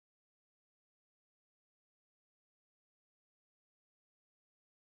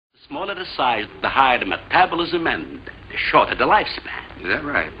Smaller the size, the higher the metabolism and the shorter the lifespan. Is that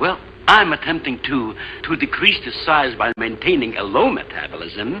right? Well, I'm attempting to decrease the size by maintaining a low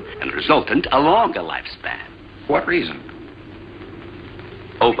metabolism and resultant a longer lifespan. What reason?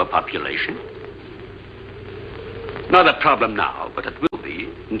 Overpopulation. Not a problem now, but it will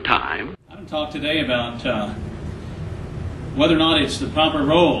be in time. I want to talk today about whether or not it's the proper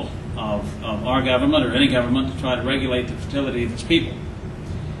role of our government or any government to try to regulate the fertility of its people.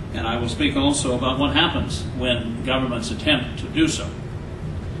 And I will speak also about what happens when governments attempt to do so.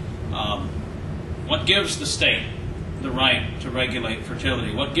 What gives the state the right to regulate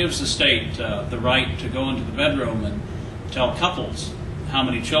fertility? What gives the state the right to go into the bedroom and tell couples how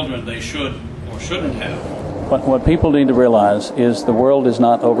many children they should or shouldn't have? What people need to realize is the world is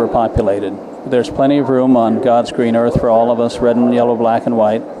not overpopulated. There's plenty of room on God's green earth for all of us, red and yellow, black and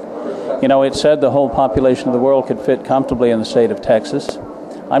white. You know, it's said the whole population of the world could fit comfortably in the state of Texas.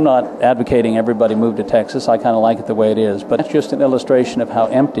 I'm not advocating everybody move to Texas. I kind of like it the way it is. But it's just an illustration of how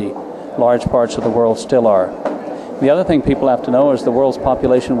empty large parts of the world still are. The other thing people have to know is the world's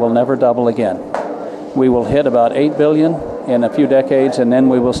population will never double again. We will hit about 8 billion in a few decades, and then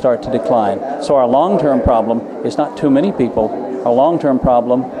we will start to decline. So our long-term problem is not too many people. Our long-term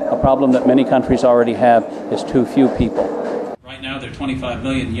problem, a problem that many countries already have, is too few people. Right now there are 25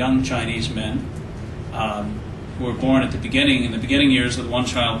 million young Chinese men who were born at the beginning years of the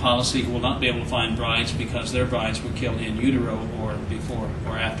one-child policy, who will not be able to find brides because their brides were killed in utero or before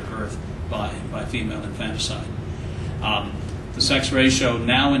or after birth by female infanticide. The sex ratio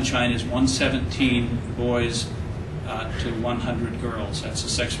now in China is 117 boys to 100 girls. That's the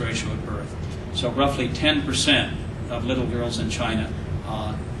sex ratio at birth. So roughly 10% of little girls in China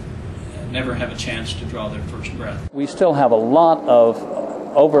never have a chance to draw their first breath. We still have a lot of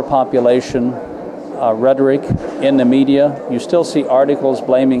overpopulation rhetoric in the media. You still see articles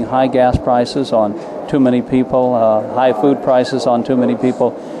blaming high gas prices on too many people, high food prices on too many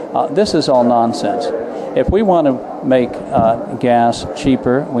people. This is all nonsense. If we want to make gas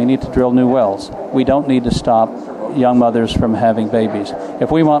cheaper, we need to drill new wells. We don't need to stop young mothers from having babies.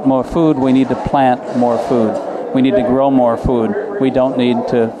 If we want more food, we need to plant more food. We need to grow more food. We don't need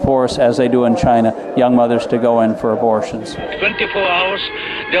to force, as they do in China, young mothers to go in for abortions. 24 hours,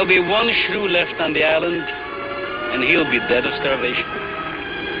 there'll be one shrew left on the island, and he'll be dead of starvation.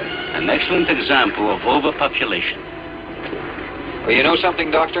 An excellent example of overpopulation. Well, you know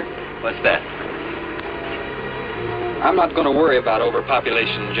something, Doctor? What's that? I'm not going to worry about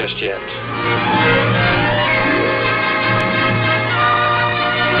overpopulation just yet.